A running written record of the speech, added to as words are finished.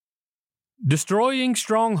Destroying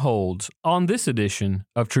Strongholds on this edition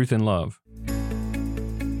of Truth and Love.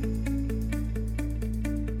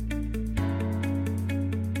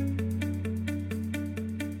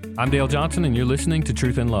 I'm Dale Johnson, and you're listening to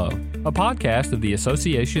Truth and Love, a podcast of the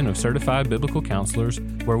Association of Certified Biblical Counselors,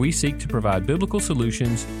 where we seek to provide biblical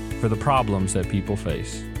solutions for the problems that people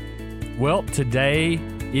face. Well, today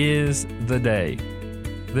is the day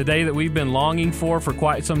that we've been longing for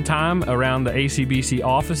quite some time around the ACBC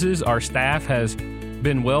offices. Our staff has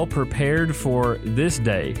been well prepared for this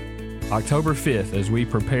day, October 5th, as we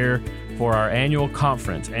prepare for our annual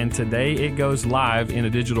conference. And today it goes live in a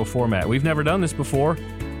digital format. We've never done this before.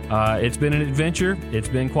 It's been an adventure. It's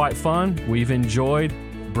been quite fun. We've enjoyed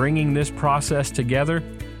bringing this process together.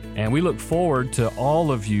 And we look forward to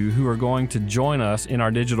all of you who are going to join us in our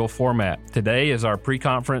digital format. Today is our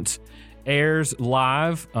pre-conference airs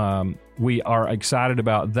live. We are excited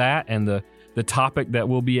about that and the topic that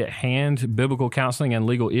will be at hand, biblical counseling and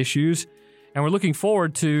legal issues. And we're looking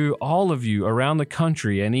forward to all of you around the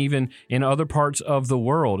country and even in other parts of the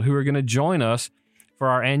world who are going to join us for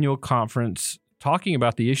our annual conference talking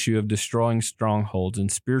about the issue of destroying strongholds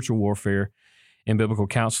and spiritual warfare in biblical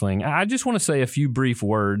counseling. I just want to say a few brief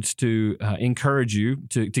words to encourage you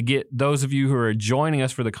to get those of you who are joining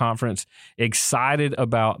us for the conference excited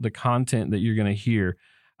about the content that you're going to hear.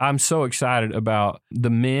 I'm so excited about the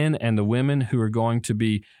men and the women who are going to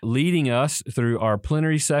be leading us through our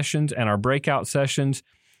plenary sessions and our breakout sessions.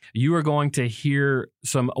 You are going to hear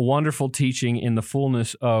some wonderful teaching in the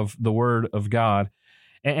fullness of the Word of God.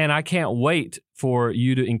 And I can't wait for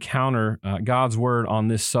you to encounter God's Word on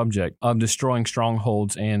this subject of destroying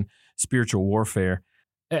strongholds and spiritual warfare.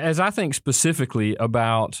 As I think specifically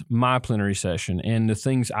about my plenary session and the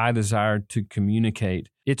things I desire to communicate,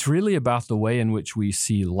 it's really about the way in which we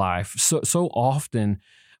see life. So often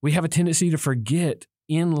we have a tendency to forget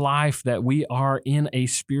in life that we are in a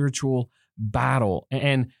spiritual battle,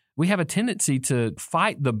 and we have a tendency to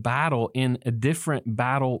fight the battle in a different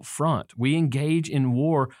battle front. We engage in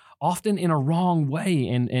war often in a wrong way.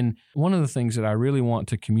 And one of the things that I really want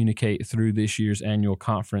to communicate through this year's annual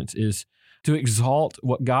conference is to exalt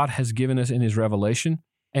what God has given us in His revelation,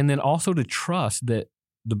 and then also to trust that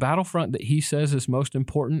the battlefront that He says is most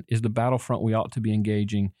important is the battlefront we ought to be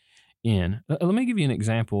engaging in. Let me give you an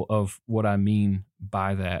example of what I mean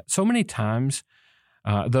by that. So many times,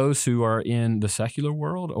 those who are in the secular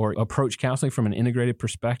world or approach counseling from an integrated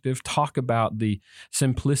perspective talk about the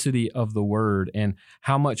simplicity of the Word and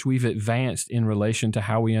how much we've advanced in relation to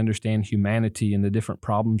how we understand humanity and the different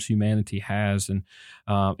problems humanity has,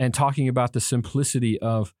 and talking about the simplicity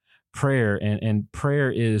of prayer. And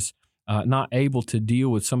prayer is not able to deal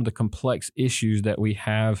with some of the complex issues that we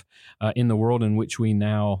have in the world in which we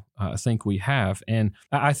now think we have. And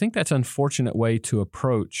I think that's an unfortunate way to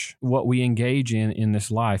approach what we engage in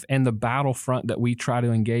this life and the battlefront that we try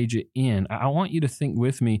to engage it in. I want you to think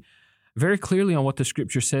with me very clearly on what the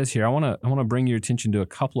Scripture says here. I want to bring your attention to a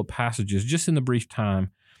couple of passages just in the brief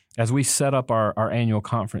time as we set up our annual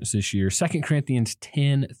conference this year. 2 Corinthians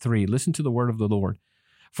 10:3. Listen to the word of the Lord.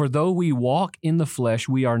 For though we walk in the flesh,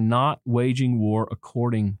 we are not waging war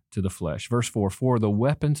according to the flesh. Verse 4, for the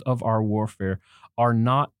weapons of our warfare are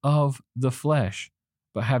not of the flesh,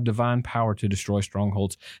 but have divine power to destroy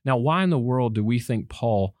strongholds. Now, why in the world do we think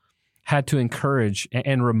Paul had to encourage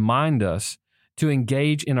and remind us to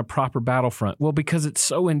engage in a proper battlefront? Well, because it's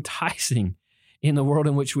so enticing in the world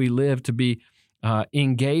in which we live to be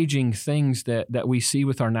engaging things that we see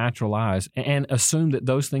with our natural eyes and assume that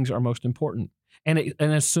those things are most important. And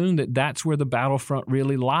assume that that's where the battlefront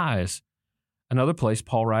really lies. Another place,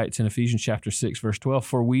 Paul writes in Ephesians chapter 6, verse 12,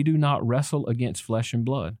 for we do not wrestle against flesh and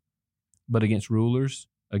blood, but against rulers,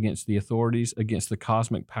 against the authorities, against the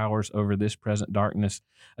cosmic powers over this present darkness,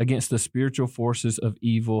 against the spiritual forces of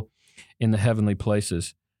evil in the heavenly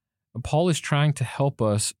places. Paul is trying to help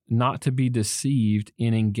us not to be deceived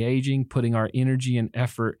in engaging, putting our energy and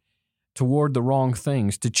effort toward the wrong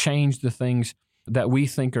things, to change the things that we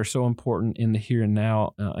think are so important in the here and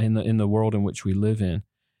now, in the world in which we live in.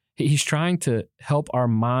 He's trying to help our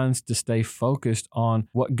minds to stay focused on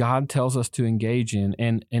what God tells us to engage in,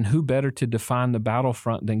 and who better to define the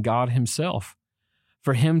battlefront than God Himself,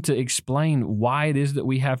 for Him to explain why it is that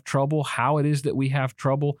we have trouble, how it is that we have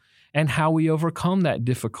trouble, and how we overcome that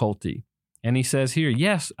difficulty. And he says here,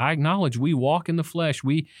 yes, I acknowledge we walk in the flesh,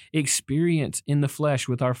 we experience in the flesh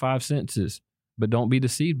with our five senses. But don't be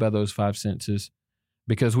deceived by those five senses,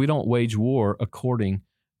 because we don't wage war according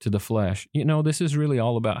to the flesh. You know, this is really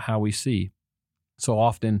all about how we see. So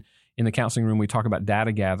often in the counseling room, we talk about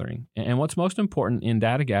data gathering. And what's most important in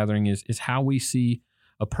data gathering is how we see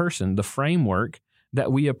a person, the framework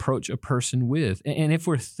that we approach a person with. And if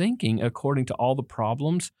we're thinking according to all the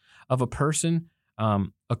problems of a person,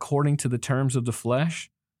 according to the terms of the flesh,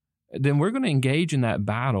 then we're going to engage in that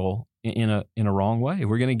battle in a wrong way.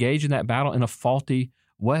 We're going to engage in that battle in a faulty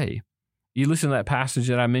way. You listen to that passage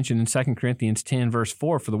that I mentioned in 2 Corinthians 10, verse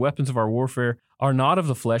 4, for the weapons of our warfare are not of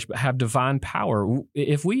the flesh, but have divine power.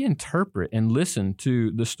 If we interpret and listen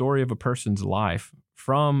to the story of a person's life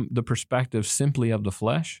from the perspective simply of the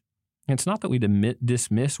flesh, it's not that we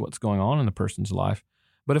dismiss what's going on in the person's life,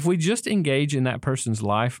 but if we just engage in that person's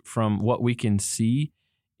life from what we can see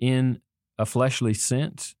in a fleshly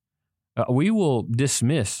sense, we will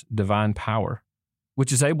dismiss divine power,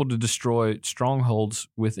 which is able to destroy strongholds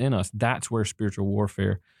within us. That's where spiritual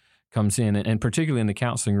warfare comes in. And particularly in the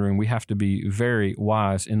counseling room, we have to be very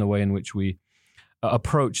wise in the way in which we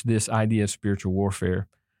approach this idea of spiritual warfare.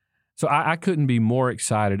 So I couldn't be more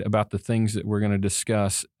excited about the things that we're going to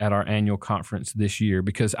discuss at our annual conference this year,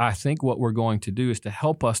 because I think what we're going to do is to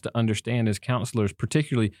help us to understand as counselors,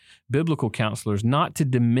 particularly biblical counselors, not to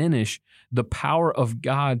diminish the power of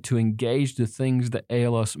God to engage the things that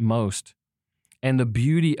ail us most and the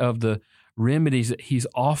beauty of the remedies that He's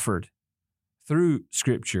offered through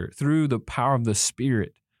Scripture, through the power of the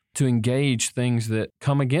Spirit to engage things that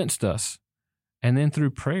come against us, and then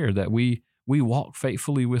through prayer that we walk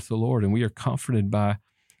faithfully with the Lord, and we are comforted by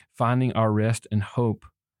finding our rest and hope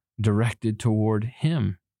directed toward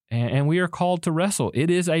Him. And we are called to wrestle. It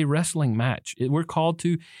is a wrestling match. We're called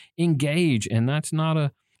to engage, and that's not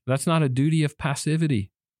a duty of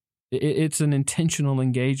passivity. It's an intentional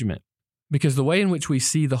engagement, because the way in which we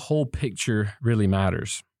see the whole picture really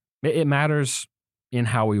matters. It matters in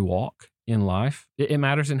how we walk in life. It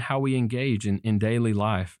matters in how we engage in daily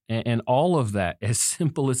life. And all of that, as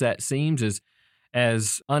simple as that seems,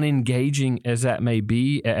 as unengaging as that may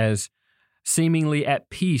be, as seemingly at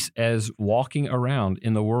peace as walking around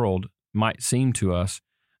in the world might seem to us,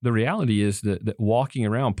 the reality is that walking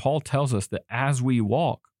around, Paul tells us that as we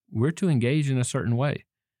walk, we're to engage in a certain way,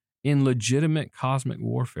 in legitimate cosmic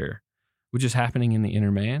warfare, which is happening in the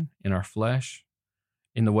inner man, in our flesh,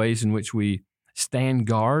 in the ways in which we stand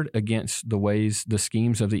guard against the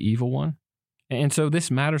schemes of the evil one. And so this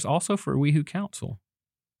matters also for we who counsel,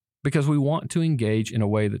 because we want to engage in a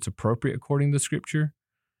way that's appropriate according to Scripture,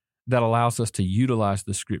 that allows us to utilize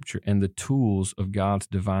the Scripture and the tools of God's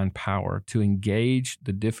divine power to engage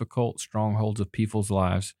the difficult strongholds of people's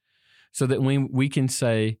lives, so that we can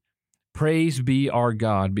say, praise be our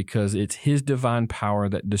God, because it's His divine power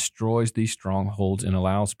that destroys these strongholds and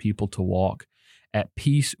allows people to walk at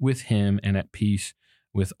peace with Him and at peace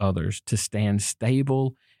with others, to stand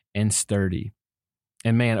stable and sturdy.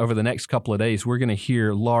 And man, over the next couple of days, we're going to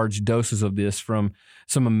hear large doses of this from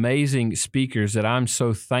some amazing speakers that I'm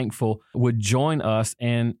so thankful would join us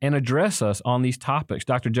and address us on these topics.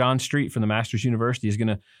 Dr. John Street from the Masters University is going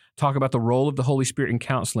to talk about the role of the Holy Spirit in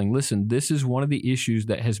counseling. Listen, this is one of the issues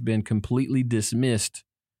that has been completely dismissed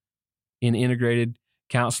in integrated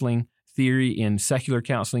counseling theory, in secular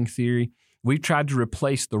counseling theory. We've tried to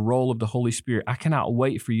replace the role of the Holy Spirit. I cannot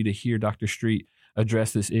wait for you to hear Dr. Street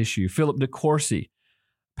address this issue. Philip DeCourcy,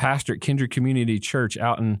 pastor at Kindred Community Church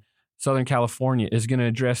out in Southern California, is going to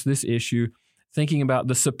address this issue, thinking about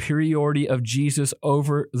the superiority of Jesus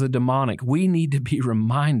over the demonic. We need to be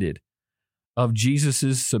reminded of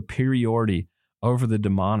Jesus' superiority over the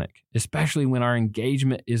demonic, especially when our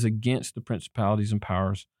engagement is against the principalities and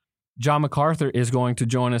powers. John MacArthur is going to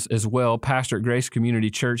join us as well, pastor at Grace Community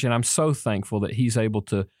Church, and I'm so thankful that he's able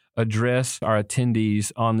to address our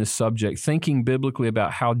attendees on this subject, thinking biblically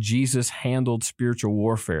about how Jesus handled spiritual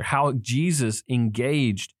warfare, how Jesus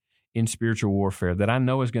engaged in spiritual warfare, that I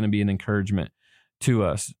know is going to be an encouragement to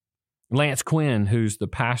us. Lance Quinn, who's the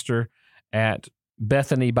pastor at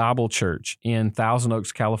Bethany Bible Church in Thousand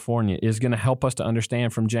Oaks, California, is going to help us to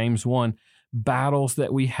understand from James 1 battles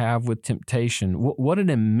that we have with temptation. What an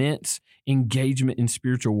immense engagement in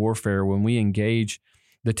spiritual warfare when we engage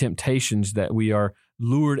the temptations that we are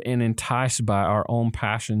lured and enticed by our own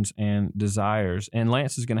passions and desires. And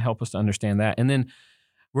Lance is going to help us to understand that. And then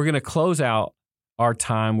we're going to close out our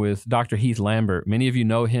time with Dr. Heath Lambert. Many of you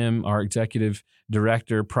know him, our executive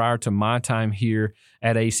director, prior to my time here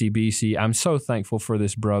at ACBC. I'm so thankful for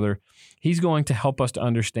this brother. He's going to help us to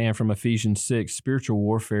understand from Ephesians 6, spiritual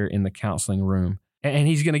warfare in the counseling room. And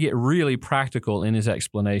he's going to get really practical in his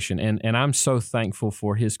explanation. And I'm so thankful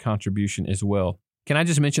for his contribution as well. Can I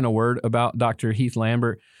just mention a word about Dr. Heath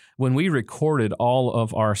Lambert? When we recorded all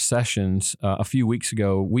of our sessions a few weeks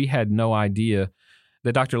ago, we had no idea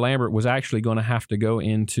that Dr. Lambert was actually going to have to go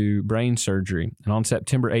into brain surgery. And on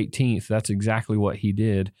September 18th, that's exactly what he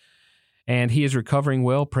did. And he is recovering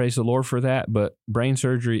well. Praise the Lord for that. But brain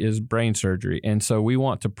surgery is brain surgery. And so we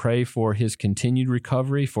want to pray for his continued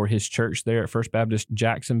recovery, for his church there at First Baptist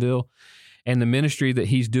Jacksonville, and the ministry that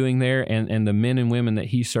he's doing there, and the men and women that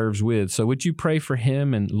he serves with. So would you pray for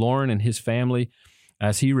him and Lauren and his family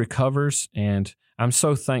as he recovers? And I'm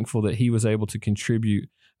so thankful that he was able to contribute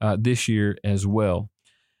this year as well.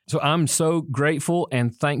 So I'm so grateful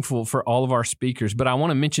and thankful for all of our speakers. But I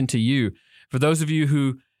want to mention to you, for those of you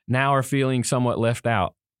who now are feeling somewhat left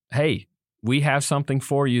out, hey, we have something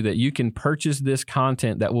for you that you can purchase this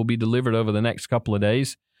content that will be delivered over the next couple of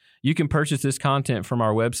days. You can purchase this content from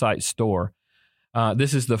our website store.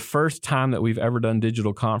 This is the first time that we've ever done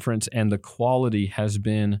digital conference, and the quality has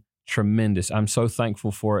been tremendous. I'm so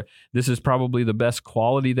thankful for it. This is probably the best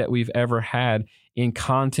quality that we've ever had in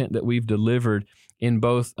content that we've delivered in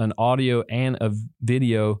both an audio and a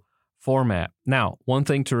video format. Now, one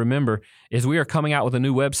thing to remember is we are coming out with a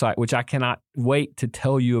new website, which I cannot wait to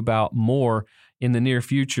tell you about more in the near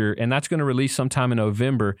future, and that's going to release sometime in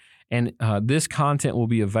November. And this content will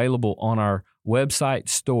be available on our website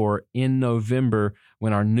store in November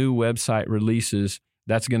when our new website releases.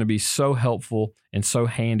 That's going to be so helpful and so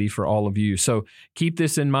handy for all of you. So keep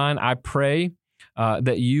this in mind. I pray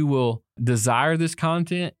that you will desire this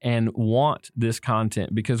content and want this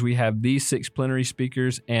content, because we have these 6 plenary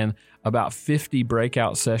speakers and about 50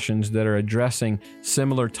 breakout sessions that are addressing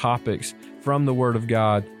similar topics from the Word of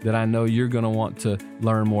God that I know you're going to want to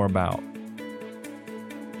learn more about.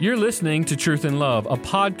 You're listening to Truth in Love, a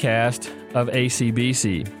podcast of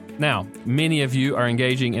ACBC. Now, many of you are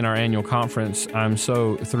engaging in our annual conference. I'm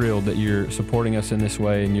so thrilled that you're supporting us in this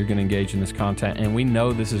way and you're going to engage in this content. And we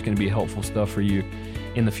know this is going to be helpful stuff for you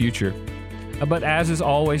in the future. But as is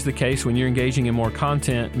always the case, when you're engaging in more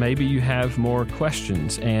content, maybe you have more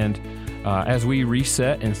questions. And as we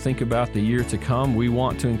reset and think about the year to come, we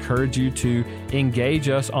want to encourage you to engage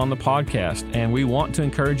us on the podcast. And we want to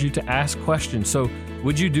encourage you to ask questions. So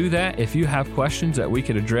would you do that if you have questions that we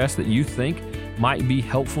could address that you think might be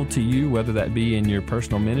helpful to you, whether that be in your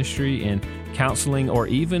personal ministry, in counseling, or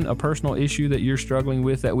even a personal issue that you're struggling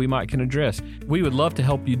with that we might can address? We would love to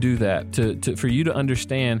help you do that, for you to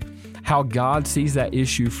understand how God sees that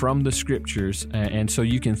issue from the Scriptures, and so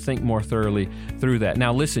you can think more thoroughly through that.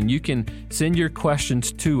 Now listen, you can send your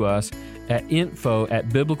questions to us at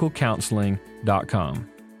info@biblicalcounseling.com.